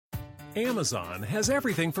Amazon has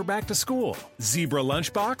everything for back to school. Zebra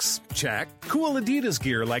lunchbox? Check. Cool Adidas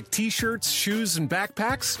gear like t-shirts, shoes, and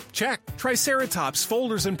backpacks? Check. Triceratops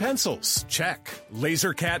folders and pencils? Check.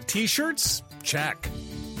 Laser Cat t-shirts? Check.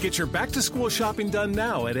 Get your back to school shopping done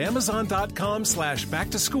now at Amazon.com/back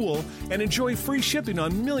to school and enjoy free shipping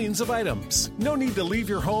on millions of items. No need to leave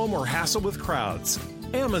your home or hassle with crowds.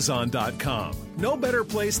 Amazon.com. No better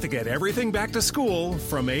place to get everything back to school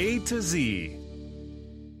from A to Z.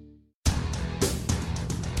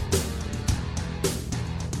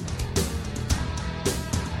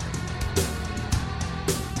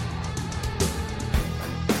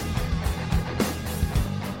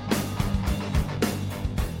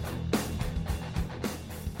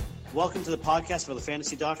 Welcome to the podcast for the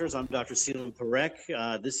Fantasy Doctors. I'm Dr. Seelan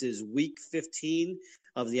Parekh. This is week 15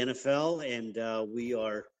 of the NFL, and we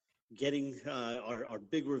are getting our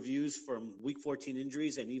big reviews from week 14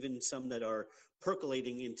 injuries and even some that are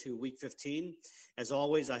percolating into week 15. As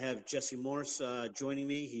always, I have Jesse Morse joining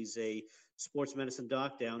me. He's a sports medicine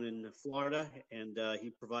doc down in Florida, and he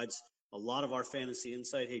provides a lot of our fantasy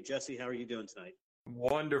insight. Hey, Jesse, how are you doing tonight?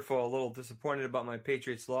 Wonderful. A little disappointed about my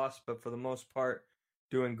Patriots loss, but for the most part,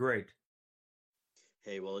 doing great.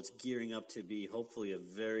 Hey, well, it's gearing up to be hopefully a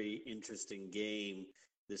very interesting game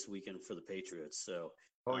this weekend for the Patriots. So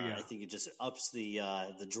I think it just ups the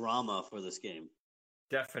drama for this game.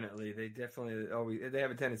 Definitely. They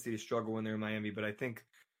have a tendency to struggle when they're in Miami, but I think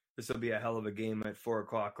this will be a hell of a game at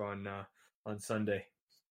 4:00 on Sunday.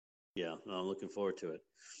 Yeah, I'm looking forward to it.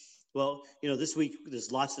 Well, this week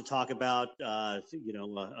there's lots to talk about. A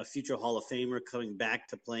future Hall of Famer coming back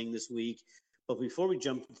to playing this week. But before we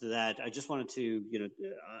jump into that, I just wanted to,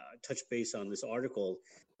 touch base on this article,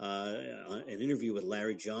 an interview with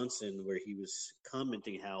Larry Johnson, where he was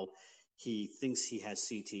commenting how he thinks he has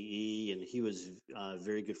CTE, and he was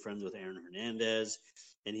very good friends with Aaron Hernandez.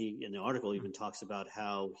 And he, in the article, even talks about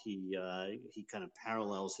how he kind of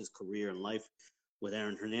parallels his career and life with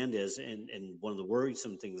Aaron Hernandez. And one of the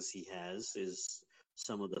worrisome things he has is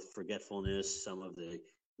some of the forgetfulness, some of the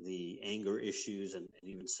anger issues, and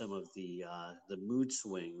even some of the mood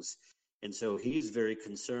swings. And so he's very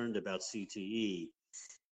concerned about CTE.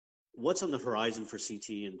 What's on the horizon for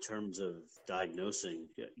CTE in terms of diagnosing?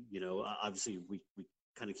 Obviously we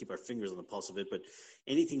kind of keep our fingers on the pulse of it, but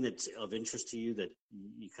anything that's of interest to you that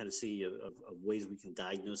you kind of see of ways we can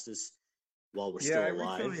diagnose this while we're still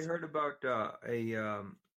alive? I recently heard about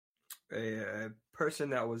a person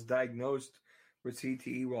that was diagnosed with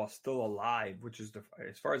CTE while still alive, which is,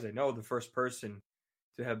 as far as I know, the first person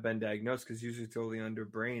to have been diagnosed, because usually it's only under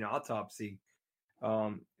brain autopsy.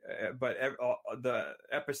 But the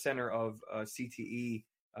epicenter of CTE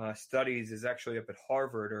studies is actually up at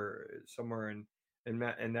Harvard or somewhere in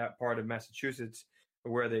that part of Massachusetts,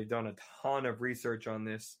 where they've done a ton of research on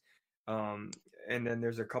this. And then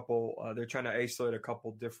there's a couple, they're trying to isolate a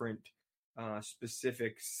couple different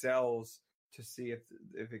specific cells to see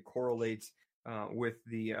if it correlates with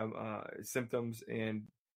the symptoms, and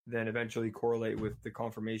then eventually correlate with the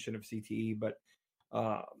confirmation of CTE. But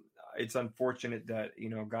it's unfortunate that,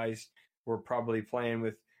 guys were probably playing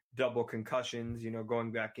with double concussions,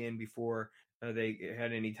 going back in before they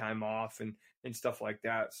had any time off and stuff like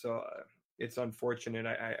that. So it's unfortunate.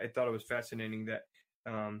 I thought it was fascinating that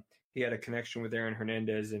he had a connection with Aaron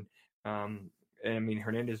Hernandez. And I mean,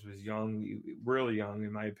 Hernandez was young, really young,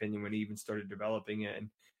 in my opinion, when he even started developing it.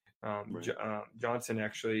 And Johnson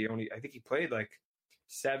actually I think he played like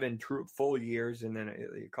 7 true full years, and then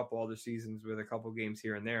a couple other seasons with a couple games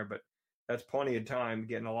here and there. But that's plenty of time,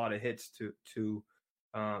 getting a lot of hits to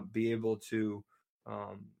be able to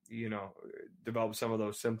develop some of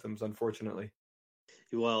those symptoms, unfortunately.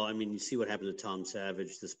 Well, I mean, you see what happened to Tom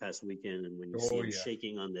Savage this past weekend, and when you see him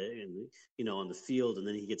shaking on the field, and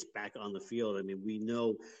then he gets back on the field. I mean, we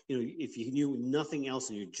know, if you knew nothing else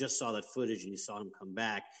and you just saw that footage and you saw him come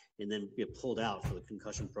back and then get pulled out for the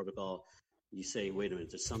concussion protocol, you say, wait a minute,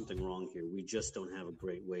 there's something wrong here. We just don't have a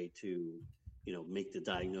great way to, make the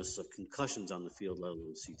diagnosis of concussions on the field, let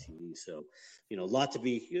alone CTE. So, a lot to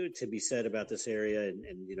be said about this area,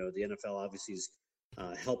 and the NFL obviously is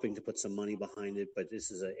helping to put some money behind it, but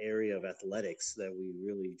this is an area of athletics that we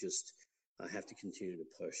really just have to continue to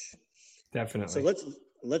push. Definitely. So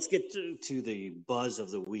let's get to the buzz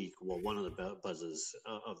of the week. Well, one of the buzzes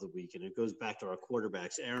of the week, and it goes back to our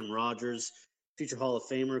quarterbacks. Aaron Rodgers, future Hall of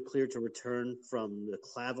Famer, cleared to return from the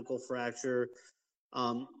clavicle fracture.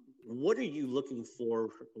 What are you looking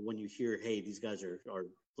for when you hear, hey, these guys are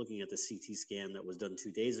looking at the CT scan that was done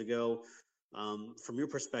 2 days ago? From your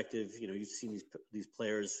perspective, you've seen these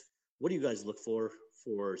players. What do you guys look for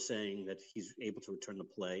saying that he's able to return to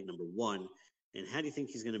play, number one? And how do you think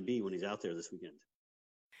he's going to be when he's out there this weekend?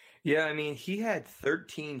 Yeah, I mean, he had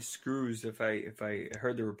 13 screws, if I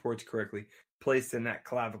heard the reports correctly, placed in that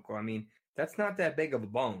clavicle. I mean, that's not that big of a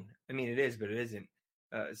bone. I mean, it is, but it isn't.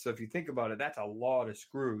 So if you think about it, that's a lot of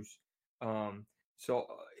screws. So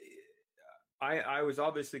I was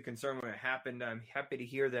obviously concerned when it happened. I'm happy to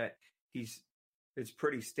hear that it's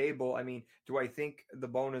pretty stable. I mean, do I think the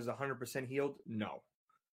bone is 100% healed? No.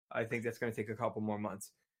 I think that's going to take a couple more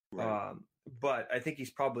months. Right. But I think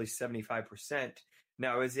he's probably 75%.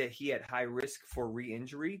 Now, is it he at high risk for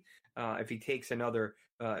re-injury if he takes another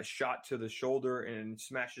shot to the shoulder and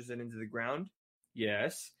smashes it into the ground?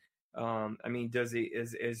 Yes. I mean,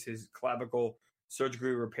 is his clavicle surgically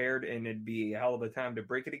repaired and it'd be a hell of a time to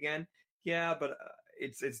break it again? Yeah, but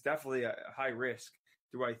it's definitely a high risk.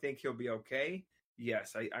 Do I think he'll be okay?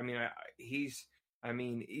 Yes. I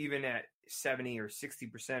mean, even at 70 or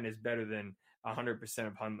 60% is better than 100%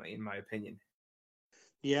 of Hundley, in my opinion.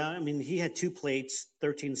 Yeah, I mean, he had 2 plates,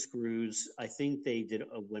 13 screws. I think they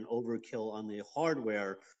went overkill on the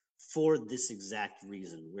hardware for this exact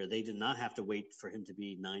reason, where they did not have to wait for him to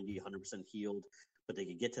be 90, 100% healed, but they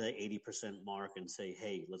could get to that 80% mark and say,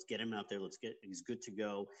 hey, let's get him out there. He's good to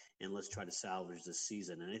go, and let's try to salvage this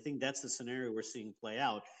season. And I think that's the scenario we're seeing play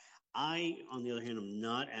out. I, on the other hand, am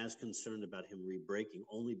not as concerned about him re-breaking,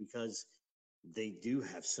 only because they do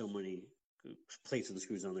have so many plates with the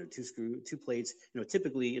screws on there. 2 plates.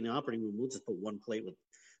 Typically in the operating room, we'll just put 1 plate with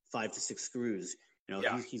 5 to 6 screws.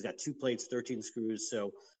 He's got 2 plates, 13 screws.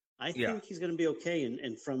 So I think he's going to be okay.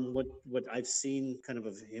 And from what I've seen kind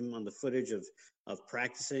of him on the footage of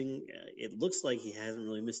practicing, it looks like he hasn't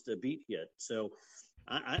really missed a beat yet. So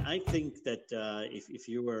I think that if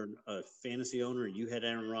you were a fantasy owner and you had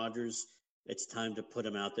Aaron Rodgers, it's time to put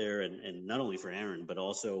him out there, and not only for Aaron, but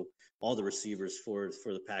also all the receivers for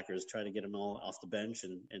the Packers, try to get them all off the bench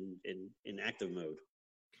and in active mode.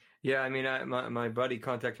 Yeah, I mean, my buddy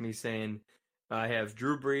contacted me saying I have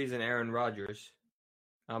Drew Brees and Aaron Rodgers.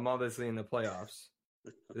 I'm obviously in the playoffs.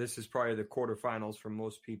 This is probably the quarterfinals for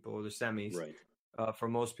most people, or the semis, right? For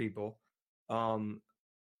most people. Who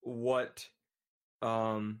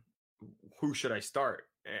should I start?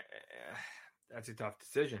 That's a tough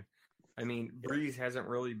decision. I mean, Brees hasn't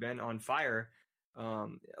really been on fire.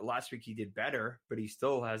 Last week he did better, but he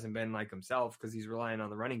still hasn't been like himself because he's relying on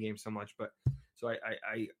the running game so much. But so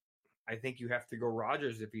I think you have to go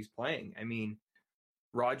Rodgers if he's playing. I mean,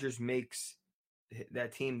 Rodgers makes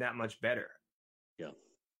that team that much better. Yeah.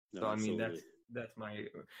 No, so I mean that's my.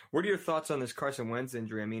 What are your thoughts on this Carson Wentz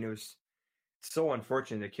injury? I mean, it was so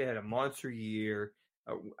unfortunate. The kid had a monster year.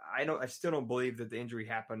 I still don't believe that the injury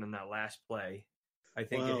happened on that last play. I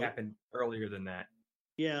think it happened earlier than that.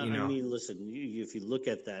 Yeah, I mean, listen, if you look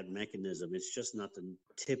at that mechanism, it's just not the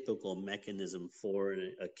typical mechanism for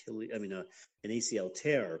an ACL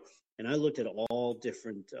tear. And I looked at all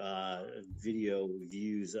different video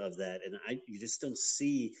views of that, and you just don't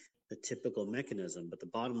see the typical mechanism. But the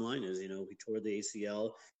bottom line is, he tore the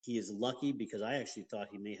ACL. He is lucky because I actually thought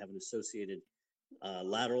he may have an associated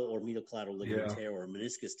lateral or medial collateral ligament tear or a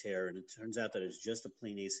meniscus tear, and it turns out that it's just a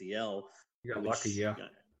plain ACL. He got lucky,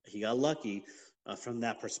 He got lucky from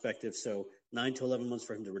that perspective. So 9 to 11 months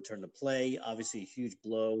for him to return to play. Obviously, a huge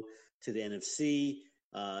blow to the NFC.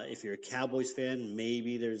 If you're a Cowboys fan,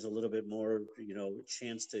 maybe there's a little bit more,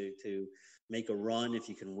 chance to make a run if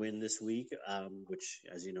you can win this week, which,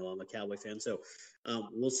 as you know, I'm a Cowboy fan. So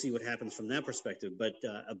we'll see what happens from that perspective. But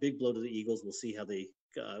a big blow to the Eagles. We'll see how they,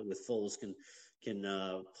 with Foles, can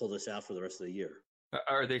pull this out for the rest of the year.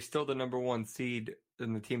 Are they still the number 1 seed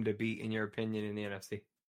in the team to beat, in your opinion, in the NFC?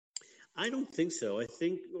 I don't think so. I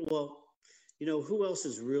think, who else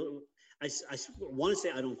is real? I want to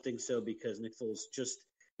say I don't think so because Nick Foles just,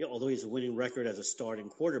 although he's a winning record as a starting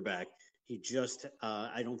quarterback, he just,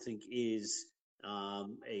 I don't think is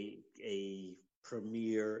a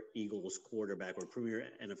premier Eagles quarterback or premier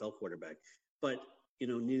NFL quarterback. But,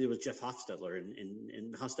 neither was Jeff Hostetler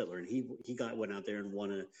and he went out there and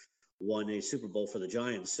won a Super Bowl for the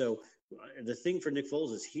Giants. So the thing for Nick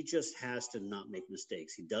Foles is he just has to not make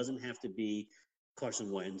mistakes. He doesn't have to be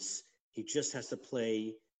Carson Wentz. He just has to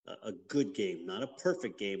play a good game, not a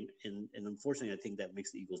perfect game. And unfortunately, I think that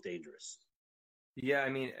makes the Eagles dangerous. Yeah, I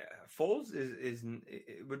mean, Foles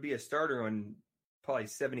would be a starter on probably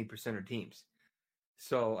 70% of teams.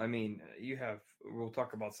 So, I mean, we'll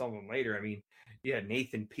talk about some of them later. I mean, you had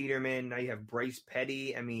Nathan Peterman. Now you have Bryce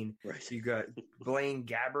Petty. I mean, You got Blaine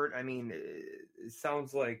Gabbert. I mean, it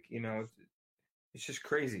sounds like, it's just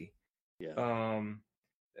crazy. Yeah.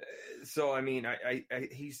 So, I mean,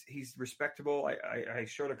 he's respectable. I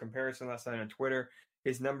showed a comparison last night on Twitter.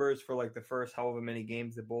 His numbers for like the first however many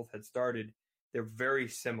games that both had started, they're very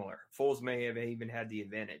similar. Foles may have even had the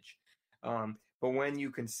advantage. But when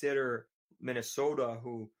you consider Minnesota,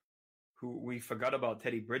 who we forgot about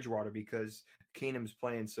Teddy Bridgewater because Keenum's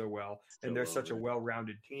playing so well, and they're such a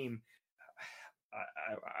well-rounded team.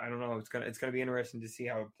 I don't know. It's gonna be interesting to see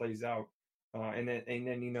how it plays out. And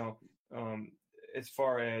then as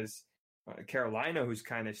far as Carolina, who's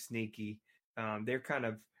kind of sneaky, they're kind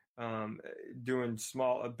of doing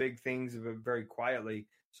big things very quietly.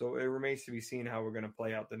 So it remains to be seen how we're going to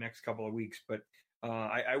play out the next couple of weeks. But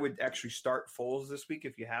I would actually start Foles this week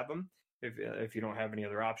if you have him. If you don't have any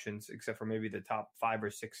other options except for maybe the top 5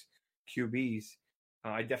 or 6 QBs,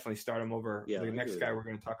 I definitely start him over the next guy we're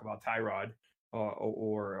going to talk about, Tyrod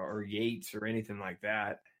or Yates or anything like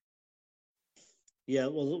that. Yeah,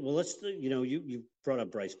 well, let's you brought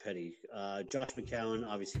up Bryce Petty, Josh McCown,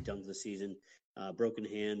 obviously done for the season, broken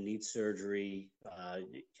hand, needs surgery.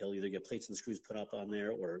 He'll either get plates and screws put up on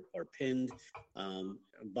there or pinned.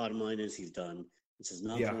 Bottom line is he's done. It's his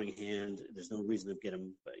non-throwing hand. There's no reason to get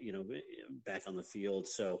him, back on the field.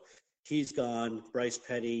 So he's gone. Bryce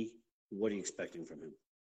Petty, what are you expecting from him?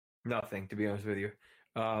 Nothing, to be honest with you.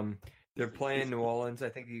 They're playing New Orleans. I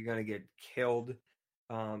think you're going to get killed.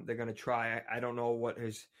 They're going to try. I don't know what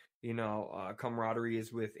his, camaraderie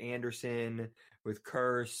is with Anderson, with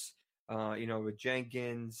Curse, with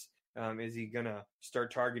Jenkins. Is he going to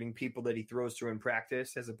start targeting people that he throws to in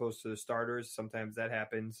practice as opposed to the starters? Sometimes that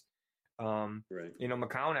happens. Right.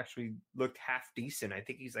 McCown actually looked half decent. I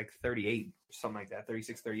think he's like 38, something like that,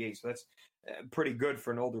 36, 38. So that's pretty good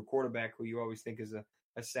for an older quarterback who you always think is a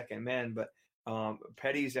second man. But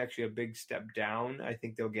Petty's actually a big step down. I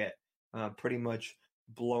think they'll get pretty much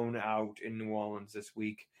blown out in New Orleans this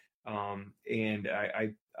week. And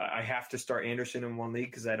I have to start Anderson in one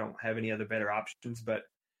league because I don't have any other better options. But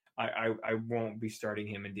I won't be starting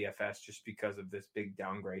him in DFS just because of this big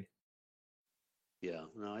downgrade. Yeah,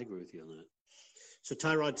 no, I agree with you on that. So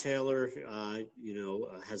Tyrod Taylor,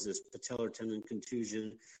 has this patellar tendon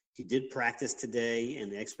contusion. He did practice today,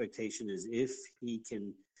 and the expectation is if he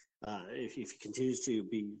can, if he continues to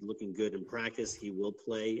be looking good in practice, he will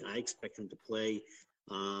play. I expect him to play.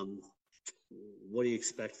 What do you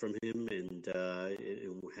expect from him, and how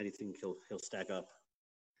do you think he'll stack up?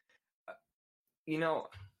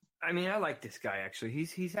 I like this guy actually.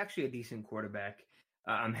 He's actually a decent quarterback.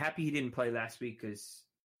 I'm happy he didn't play last week because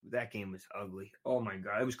that game was ugly. Oh my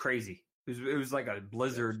God, it was crazy. It was like a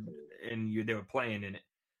blizzard, and they were playing in it.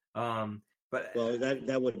 But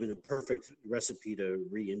that would have been a perfect recipe to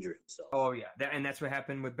re-injure himself. Oh yeah, and that's what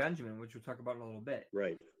happened with Benjamin, which we'll talk about in a little bit.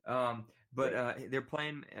 Right. They're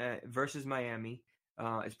playing versus Miami.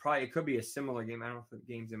 It could be a similar game. I don't know if the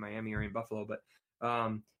games in Miami or in Buffalo, but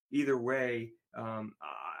either way,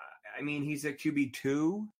 he's a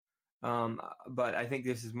QB2. But I think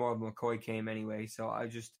this is more of a McCoy game anyway. So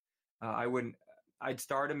I'd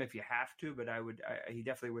start him if you have to, but he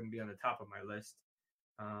definitely wouldn't be on the top of my list.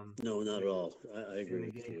 No, not at all. I agree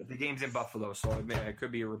with you. The game's in Buffalo, so it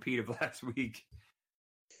could be a repeat of last week.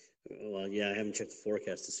 Well, yeah, I haven't checked the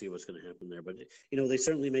forecast to see what's going to happen there, but they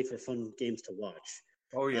certainly make for fun games to watch.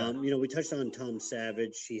 Oh yeah. We touched on Tom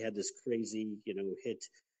Savage. He had this crazy, hit.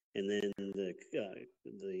 And then the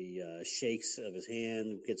shakes of his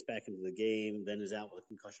hand, gets back into the game, then is out with a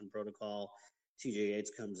concussion protocol. TJ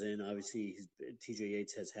Yates comes in. Obviously, TJ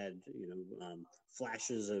Yates has had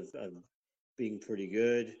flashes of being pretty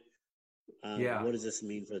good. What does this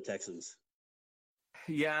mean for the Texans?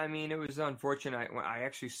 Yeah, it was unfortunate. I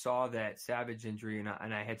actually saw that Savage injury, and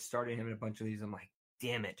I had started him in a bunch of these. I'm like,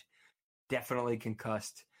 damn it, definitely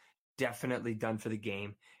concussed, definitely done for the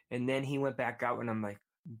game. And then he went back out, and I'm like,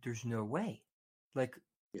 there's no way. Like,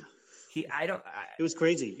 yeah. It was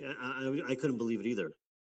crazy. I couldn't believe it either.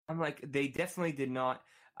 I'm like, they definitely did not.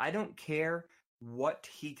 I don't care what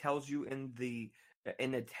he tells you in the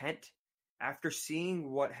tent. After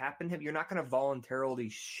seeing what happened to him, you're not going to voluntarily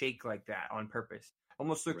shake like that on purpose.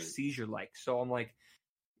 Almost looks seizure-like. So I'm like,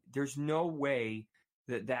 there's no way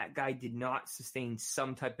that guy did not sustain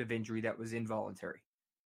some type of injury that was involuntary.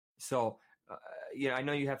 So, I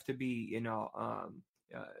know you have to be,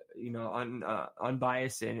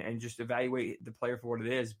 unbiased and just evaluate the player for what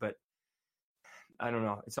it is. But I don't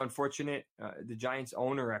know. It's unfortunate. The Giants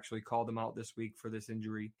owner actually called him out this week for this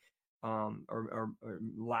injury, or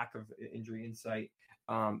lack of injury insight.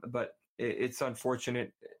 But it's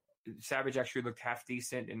unfortunate. Savage actually looked half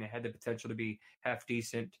decent and had the potential to be half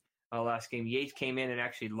decent last game. Yates came in and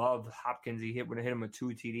actually loved Hopkins. He hit him with 2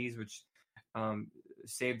 TDs, which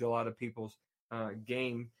saved a lot of people's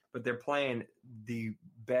game. But they're playing the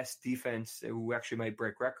best defense who actually might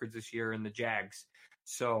break records this year in the Jags.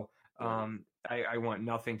 So I want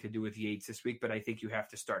nothing to do with Yates this week, but I think you have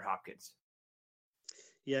to start Hopkins.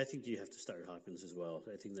 Yeah, I think you have to start Hopkins as well.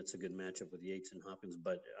 I think that's a good matchup with Yates and Hopkins,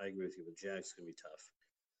 but I agree with you with Jags. It's going to be tough.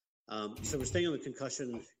 So we're staying on the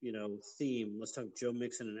concussion, theme. Let's talk Joe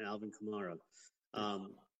Mixon and Alvin Kamara.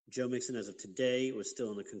 Joe Mixon, as of today, was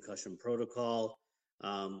still in the concussion protocol.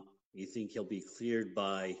 You think he'll be cleared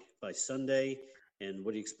by Sunday? And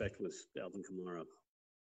what do you expect with Alvin Kamara?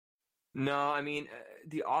 No, I mean,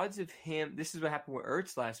 the odds of him, this is what happened with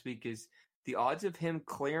Ertz last week, is the odds of him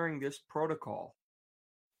clearing this protocol.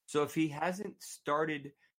 So if he hasn't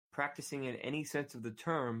started practicing in any sense of the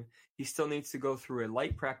term, he still needs to go through a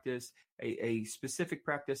light practice, a specific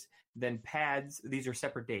practice, then pads. These are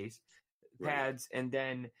separate days, pads, right, and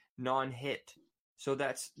then non-hit. So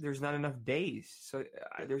there's not enough days. So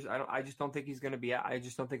I just don't think he's going to be. I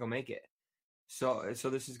just don't think he'll make it. So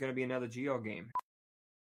this is going to be another Gio game.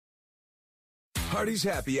 Hardee's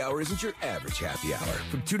Happy Hour isn't your average happy hour.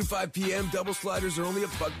 From 2 to 5 p.m., double sliders are only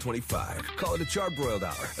 $1.25. Call it a charbroiled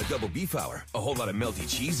hour, a double beef hour, a whole lot of melty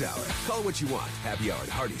cheese hour. Call it what you want. Happy Hour at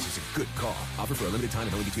Hardee's is a good call. Offer for a limited time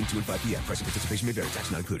and only between 2 and 5 p.m. Price and participation may vary.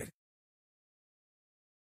 Tax not included.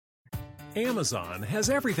 Amazon has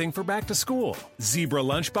everything for back to school. Zebra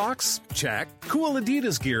lunchbox? Check. Cool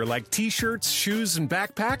Adidas gear like t-shirts, shoes, and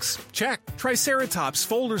backpacks? Check. Triceratops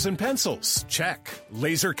folders and pencils? Check.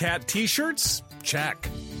 Laser Cat t-shirts? Check.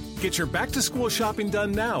 Get your back to school shopping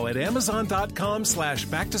done now at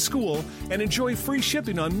Amazon.com/back-to-school and enjoy free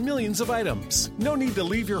shipping on millions of items. No need to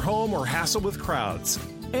leave your home or hassle with crowds.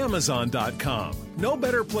 Amazon.com. No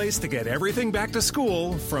better place to get everything back to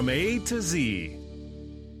school from A to Z.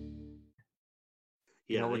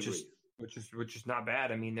 Yeah, which is not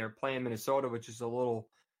bad. I mean, they're playing Minnesota, which is a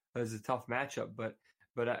tough matchup, but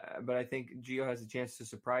I think Gio has a chance to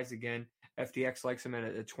surprise again. FDX likes him at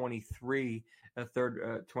a 23, a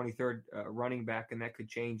 23rd running back, and that could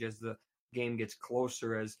change as the game gets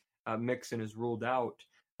closer as Mixon is ruled out.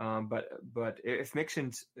 But if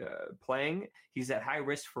Mixon's playing, he's at high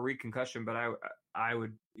risk for reconcussion. But I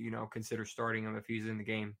would consider starting him if he's in the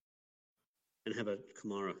game. And how about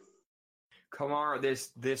Kamara? Kamara,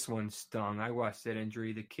 this one stung. I watched that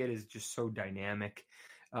injury. The kid is just so dynamic,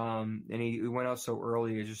 and he went out so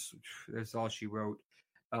early. That's all she wrote.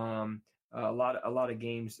 A lot of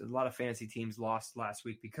games, a lot of fantasy teams lost last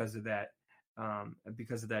week because of that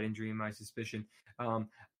injury. In my suspicion,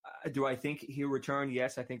 do I think he'll return?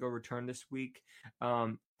 Yes, I think he'll return this week.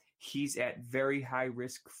 He's at very high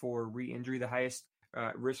risk for re-injury. The highest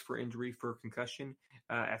risk for injury for concussion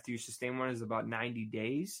after you sustain one is about 90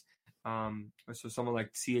 days. So someone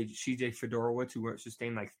like CJ Fedorowicz, who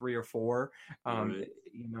sustained like 3 or 4, right.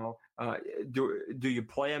 Do you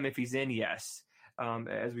play him if he's in? Yes.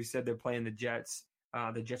 As we said, they're playing the Jets.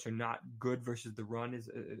 The Jets are not good versus the run. Is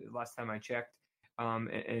last time I checked.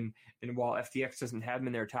 And while FTX doesn't have him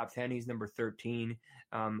in their top 10, he's number 13.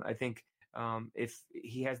 I think if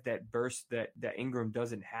he has that burst that Ingram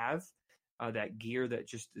doesn't have, that gear that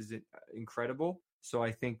just is incredible. So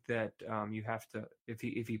I think that you have to, if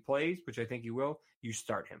he plays, which I think he will, you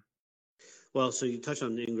start him. Well, so you touched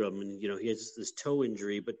on Ingram, and he has this toe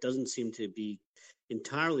injury, but doesn't seem to be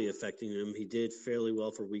entirely affecting him. He did fairly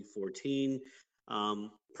well for Week 14.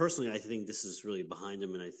 Personally, I think this is really behind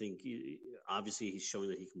him, and I think obviously he's showing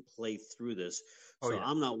that he can play through this. So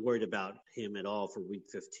I'm not worried about him at all for Week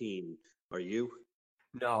 15. Are you?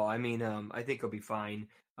 No, I mean, I think he'll be fine.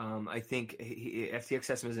 I think FTX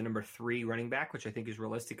has him as a number 3 running back, which I think is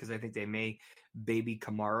realistic because I think they may baby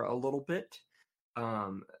Kamara a little bit.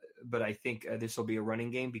 But I think this will be a running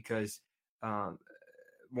game because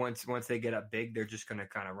once they get up big, they're just going to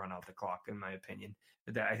kind of run out the clock, in my opinion.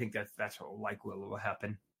 I think that's what likely will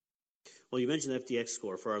happen. Well, you mentioned the FDX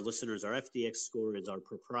score. For our listeners, our FDX score is our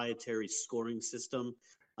proprietary scoring system.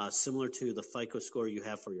 Similar to the FICO score you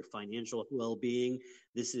have for your financial well-being,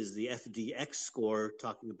 this is the FDX score,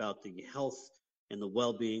 talking about the health and the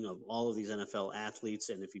well-being of all of these NFL athletes.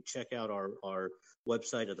 And if you check out our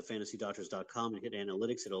website at thefantasydoctors.com and hit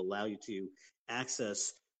analytics, it'll allow you to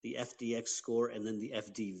access the FDX score and then the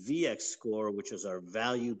FDVX score, which is our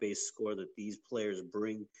value-based score that these players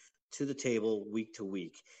bring to the table week to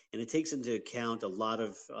week. And it takes into account a lot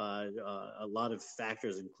of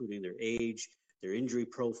factors, including their age, their injury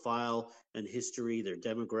profile and history, their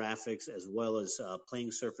demographics, as well as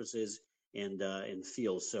playing surfaces and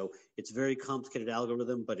fields. So it's a very complicated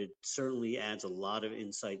algorithm, but it certainly adds a lot of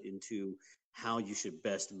insight into how you should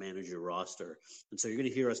best manage your roster. And so you're going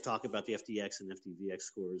to hear us talk about the FDX and FDVX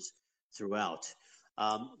scores throughout.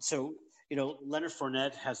 Leonard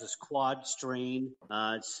Fournette has this quad strain.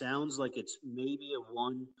 It sounds like it's maybe a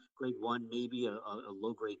 1 grade 1, maybe a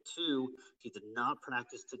low grade 2. He did not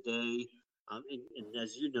practice today. And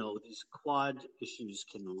as you know, these quad issues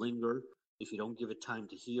can linger. If you don't give it time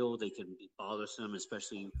to heal, they can be bothersome,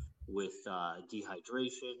 especially with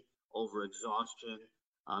dehydration, overexhaustion,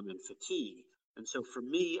 and fatigue. And so for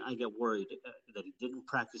me, I get worried that he didn't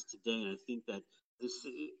practice today. And I think that this,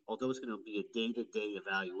 although it's going to be a day-to-day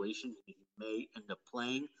evaluation, he may end up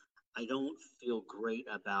playing. I don't feel great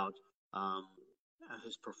about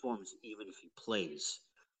his performance, even if he plays.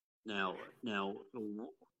 Now, do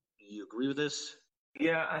you agree with this?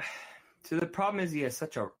 Yeah. So the problem is he has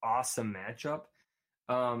such an awesome matchup.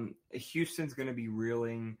 Houston's going to be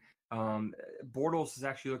reeling. Bortles has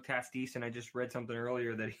actually looked half decent. I just read something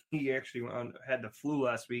earlier that he actually had the flu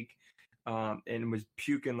last week and was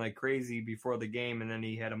puking like crazy before the game, and then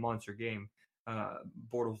he had a monster game.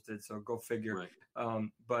 Bortles did, so go figure. Right.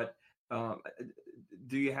 But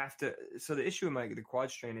do you have to? So the issue with the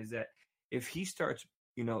quad strain is that if he starts,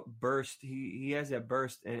 burst, he has that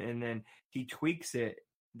burst, and then he tweaks it.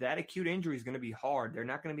 That acute injury is going to be hard. They're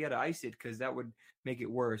not going to be able to ice it because that would make it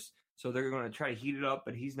worse. So they're going to try to heat it up,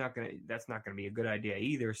 but that's not going to be a good idea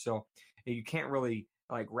either. So you can't really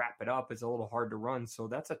wrap it up. It's a little hard to run. So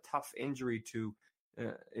that's a tough injury to,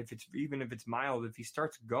 if it's mild, if he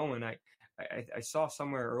starts going. I saw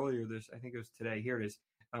somewhere earlier I think it was today. Here it is.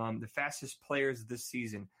 The fastest players this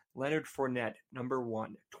season, Leonard Fournette, number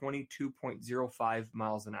 1, 22.05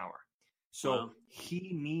 miles an hour. So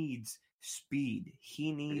he needs speed.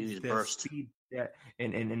 He needs the burst. Speed. Yeah,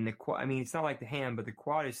 and the quad. I mean, it's not like the hand, but the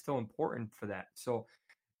quad is still important for that. So,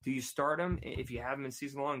 do you start him if you have him in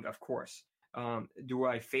season long? Of course. Do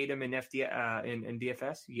I fade him in in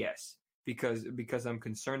DFS? Yes, because I'm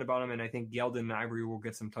concerned about him, and I think Yeldon and Ivory will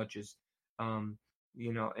get some touches. And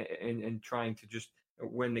trying to just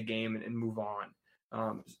win the game and move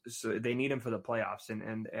on. So they need him for the playoffs,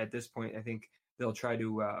 and at this point, I think they'll try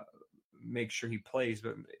to make sure he plays.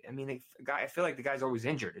 But I mean, I feel like the guy's always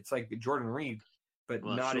injured. It's like Jordan Reed, but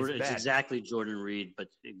not as bad. It's exactly Jordan Reed, but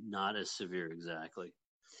not as severe. Exactly.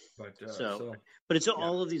 But but it's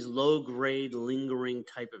all of these low grade, lingering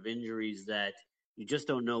type of injuries that you just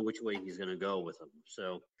don't know which way he's going to go with them.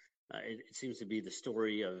 So it seems to be the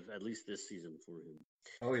story of at least this season for him.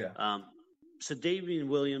 Oh yeah. So Damian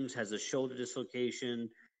Williams has a shoulder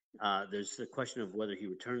dislocation. There's the question of whether he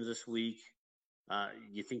returns this week.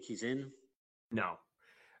 You think he's in? No.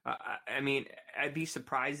 I mean, I'd be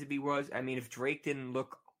surprised if he was. I mean, if Drake didn't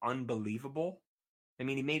look unbelievable, I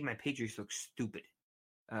mean, he made my Patriots look stupid.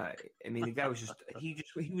 I mean, the guy was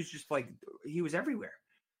he was everywhere.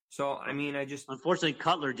 So, I mean, unfortunately,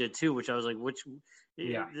 Cutler did too, which I was like,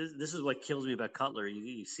 this is what kills me about Cutler.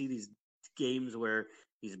 You see these games where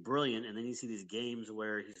he's brilliant, and then you see these games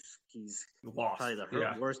where he's lost. Probably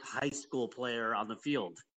the worst high school player on the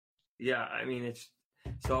field. Yeah, I mean,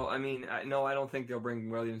 no, I don't think they'll bring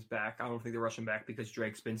Williams back. I don't think they'll rush him back because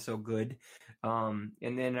Drake's been so good. And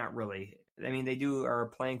they're not really. I mean, they are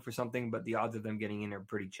playing for something, but the odds of them getting in are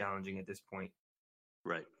pretty challenging at this point.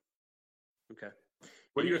 Right. Okay.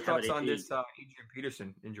 What are your thoughts on this Adrian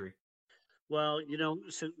Peterson injury? Well,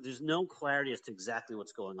 so there's no clarity as to exactly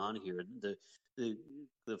what's going on here.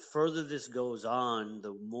 The further this goes on,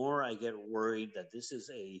 the more I get worried that this is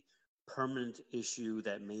a permanent issue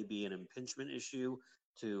that may be an impingement issue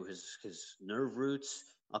to his nerve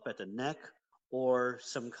roots up at the neck, or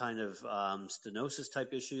some kind of stenosis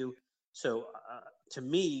type issue. So to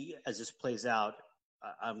me, as this plays out,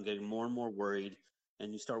 I'm getting more and more worried,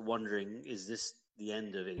 and you start wondering, is this the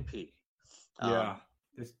end of AP? Yeah,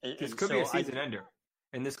 this could be a season ender,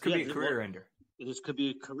 and this could be a career ender. This could be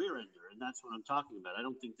a career ender, and that's what I'm talking about. I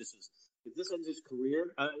don't think if this ends his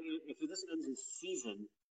career, if this ends his season,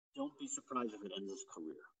 don't be surprised if it ends his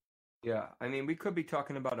career. Yeah, I mean, we could be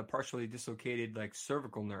talking about a partially dislocated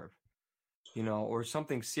cervical nerve, or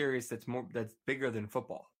something serious that's bigger than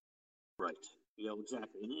football. Right. Yeah,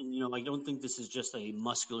 exactly. And I don't think this is just a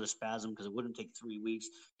muscular spasm, because it wouldn't take 3 weeks.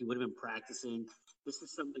 He would have been practicing. This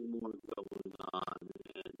is something more going on,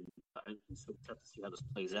 and so tough to see how this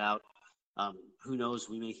plays out. Who knows?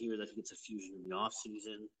 We may hear that he gets a fusion in the off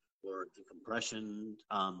season or decompression.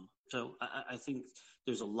 So I think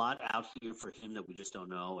there's a lot out here for him that we just don't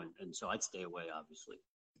know, and so I'd stay away, obviously.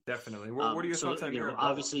 Definitely. What are your thoughts on your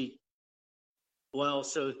obviously? Well,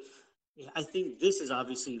 so I think this is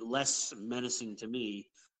obviously less menacing to me.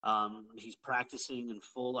 He's practicing in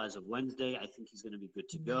full as of Wednesday. I think he's going to be good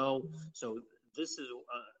to go. So this is,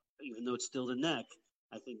 even though it's still the neck,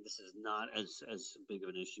 I think this is not as big of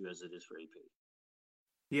an issue as it is for AP.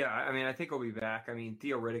 Yeah, I mean, I think he'll be back. I mean,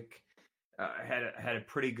 Theo Riddick had a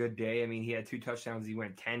pretty good day. I mean, he had 2 touchdowns. He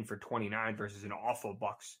went 10 for 29 versus an awful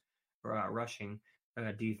Bucs rushing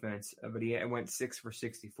defense, but he went 6 for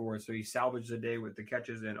 64. So he salvaged the day with the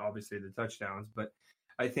catches and obviously the touchdowns. But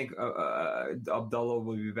I think Abdullah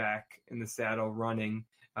will be back in the saddle running.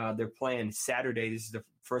 They're playing Saturday. This is the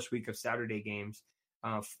first week of Saturday games,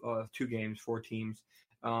 2 games, 4 teams,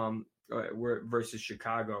 versus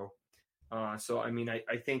Chicago. So, I mean,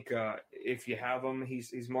 I think if you have him,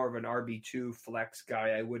 he's more of an RB2 flex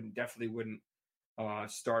guy. I definitely wouldn't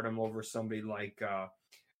start him over somebody like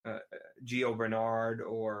Gio Bernard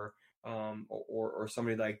or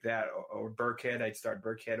somebody like that, or Burkhead. I'd start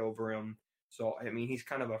Burkhead over him. So, I mean, he's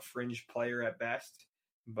kind of a fringe player at best,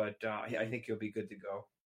 but I think he'll be good to go.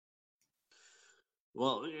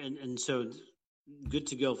 Well, and so good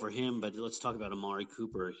to go for him, but let's talk about Amari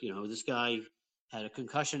Cooper. You know, this guy had a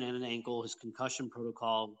concussion and an ankle. His concussion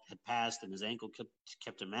protocol had passed, and his ankle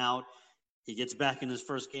kept him out. He gets back in his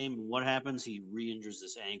first game, and what happens? He re-injures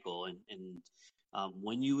this ankle, and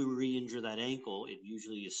when you re-injure that ankle, it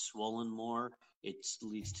usually is swollen more. It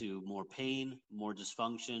leads to more pain, more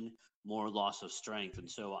dysfunction, more loss of strength. And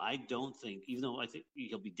so I don't think, even though I think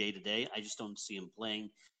he'll be day-to-day, I just don't see him playing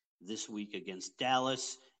this week against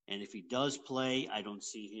Dallas. And if he does play, I don't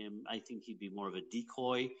see him. I think he'd be more of a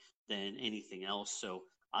decoy than anything else. So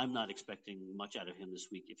I'm not expecting much out of him this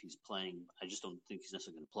week if he's playing. I just don't think he's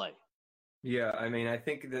necessarily going to play. Yeah, I mean, I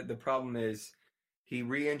think that the problem is he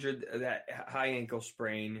re-injured that high ankle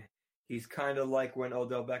sprain. He's kind of like when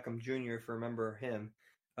Odell Beckham Jr., if you remember him,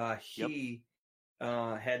 he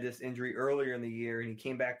had this injury earlier in the year, and he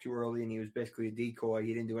came back too early, and he was basically a decoy.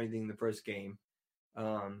 He didn't do anything in the first game.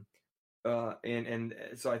 And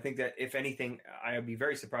so I think that if anything, I'd be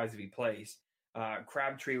very surprised if he plays.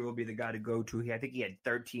 Crabtree will be the guy to go to. I think he had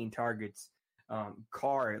 13 targets.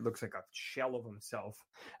 Carr, it looks like a shell of himself.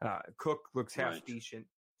 Cook looks half decent.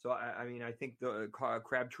 So I mean, I think the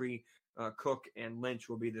Crabtree, Cook, and Lynch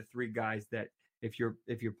will be the 3 guys that if you're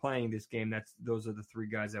playing this game, those are the 3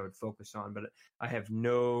 guys I would focus on. But I have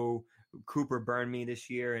no Cooper burned me this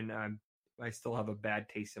year, and I still have a bad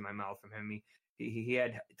taste in my mouth from him. He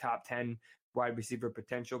had top 10 wide receiver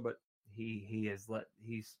potential, but he's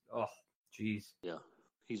yeah,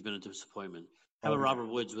 he's been a disappointment. How about Robert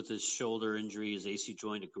Woods with his shoulder injury, his AC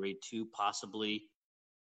joint, a grade 2 possibly?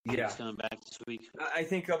 Yeah, he's coming back this week. I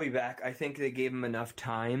think he'll be back. I think they gave him enough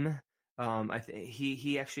time.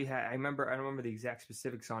 He actually had. I don't remember the exact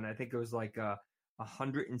specifics on it. I think it was like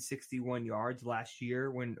 161 yards last year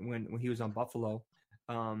when he was on Buffalo.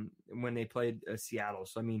 When they played Seattle.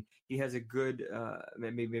 So, I mean, he has a good,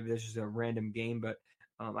 maybe this is a random game, but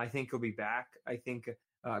I think he'll be back. I think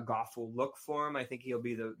Goff will look for him. I think he'll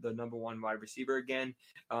be the number 1 wide receiver again.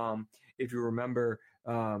 If you remember,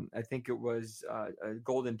 I think it was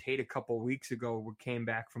Golden Tate a couple of weeks ago came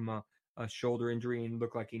back from a shoulder injury and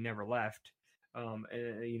looked like he never left. And,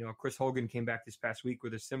 Chris Hogan came back this past week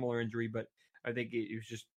with a similar injury, but I think it was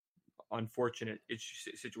just unfortunate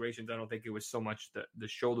situations. I don't think it was so much the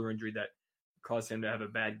shoulder injury that caused him to have a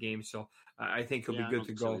bad game. So I think he'll be good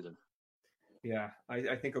to go. Yeah,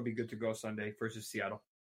 I think he'll be good to go Sunday versus Seattle.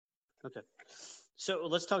 Okay. So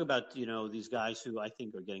let's talk about, these guys who I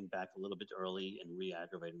think are getting back a little bit early and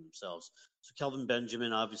re-aggravating themselves. So Kelvin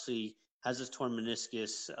Benjamin obviously has his torn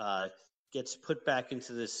meniscus, gets put back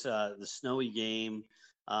into this the snowy game,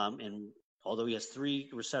 and although he has 3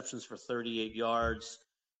 receptions for 38 yards,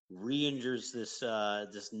 re-injures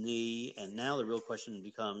this knee, and now the real question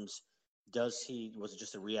becomes: was it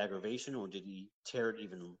just a re-aggravation, or did he tear it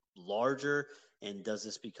even larger? And does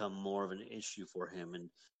this become more of an issue for him?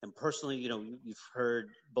 And personally, you've heard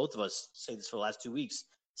both of us say this for the last 2 weeks: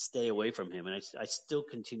 stay away from him. And I still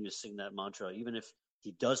continue to sing that mantra, even if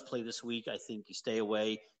he does play this week. I think you stay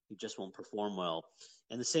away; he just won't perform well.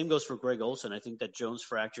 And the same goes for Greg Olsen. I think that Jones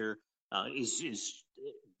fracture is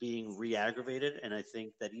being re-aggravated, and I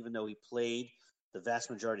think that even though he played the vast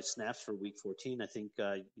majority of snaps for Week 14, I think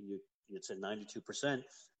it's at 92%.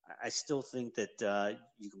 I still think that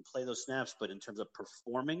you can play those snaps, but in terms of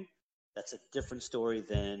performing, that's a different story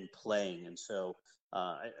than playing. And so,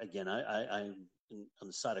 I'm on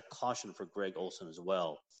the side of caution for Greg Olsen as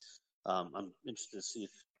well. I'm interested to see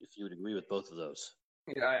if you would agree with both of those.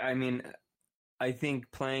 Yeah, I mean, I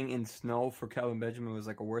think playing in snow for Kelvin Benjamin was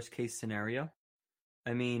like a worst case scenario.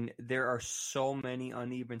 I mean, there are so many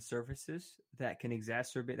uneven surfaces that can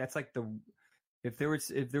exacerbate. That's like if there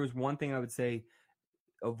was one thing I would say,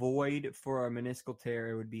 avoid for a meniscal tear,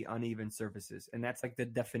 it would be uneven surfaces, and that's like the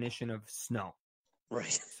definition of snow.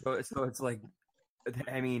 Right. So it's like,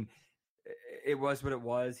 I mean, it was what it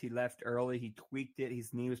was. He left early. He tweaked it.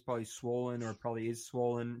 His knee was probably swollen, or probably is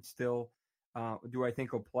swollen still. Do I think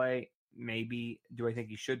he'll play? Maybe. Do I think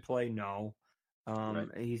he should play? No. Right.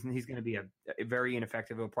 He's going to be a very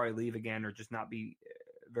ineffective. He'll probably leave again or just not be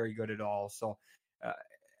very good at all. So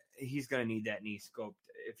he's going to need that knee scoped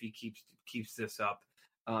if he keeps this up.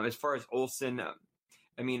 As far as Olsen,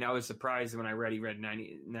 I mean, I was surprised when I read he read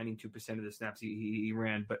 92% of the snaps he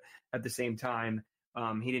ran, but at the same time,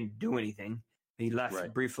 he didn't do anything. He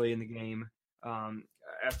left briefly in the game.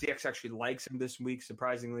 FDX actually likes him this week,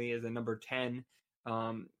 surprisingly, as a number 10,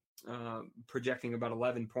 projecting about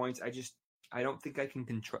 11 points. I don't think I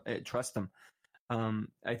can trust him.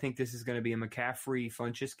 I think this is going to be a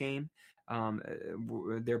McCaffrey-Funchess game.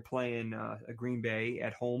 They're playing Green Bay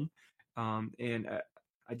at home, and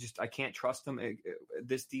I can't trust them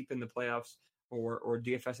this deep in the playoffs or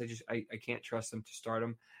DFS. I can't trust them to start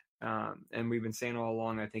him. And we've been saying all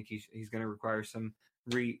along, I think he's going to require some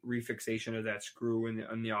refixation of that screw in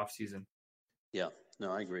the offseason. Yeah,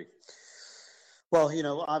 no, I agree. Well,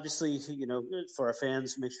 obviously, for our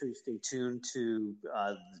fans, make sure you stay tuned to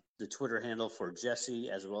the Twitter handle for Jesse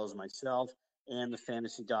as well as myself and the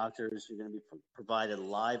fantasy doctors. You're going to be provided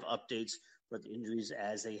live updates for the injuries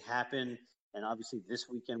as they happen. And obviously, this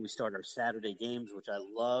weekend we start our Saturday games, which I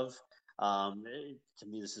love. To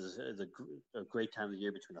me, this is a great time of the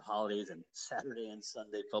year between the holidays and Saturday and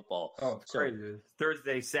Sunday football. Oh, it's crazy.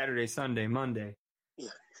 Thursday, Saturday, Sunday, Monday. Yeah,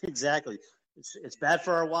 exactly. It's bad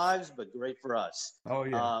for our wives, but great for us. Oh,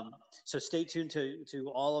 yeah. So stay tuned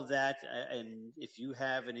to all of that. And if you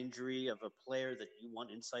have an injury of a player that you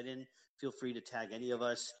want insight in, feel free to tag any of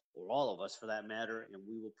us or all of us for that matter, and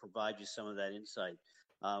we will provide you some of that insight.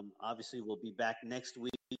 Obviously, we'll be back next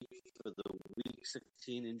week for the Week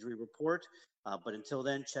 16 injury report. But until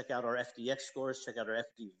then, check out our FDX scores, check out our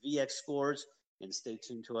FDVX scores, and stay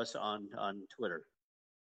tuned to us on Twitter.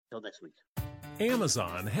 Until next week.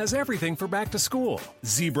 Amazon has everything for back to school.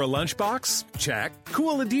 Zebra lunchbox? Check.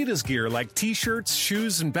 Cool Adidas gear like t-shirts,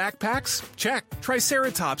 shoes, and backpacks? Check.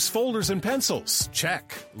 Triceratops folders and pencils?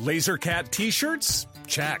 Check. Laser Cat t-shirts?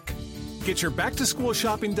 Check. Get your back to school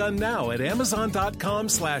shopping done now at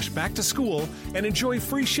Amazon.com/back-to-school and enjoy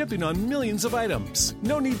free shipping on millions of items.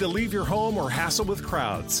 No need to leave your home or hassle with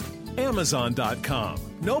crowds. Amazon.com.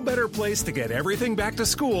 No better place to get everything back to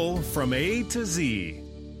school from A to Z.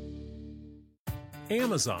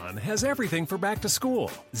 Amazon has everything for back to school.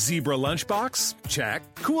 Zebra lunchbox? Check.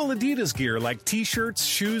 Cool Adidas gear like t-shirts,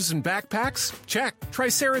 shoes, and backpacks? Check.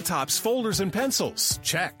 Triceratops folders and pencils?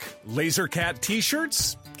 Check. Laser Cat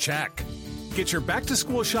t-shirts? Check. Get your back to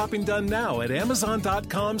school shopping done now at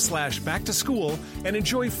Amazon.com/back-to-school and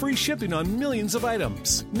enjoy free shipping on millions of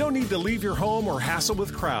items. No need to leave your home or hassle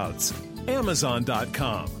with crowds.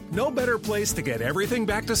 Amazon.com. No better place to get everything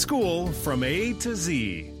back to school from A to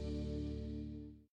Z.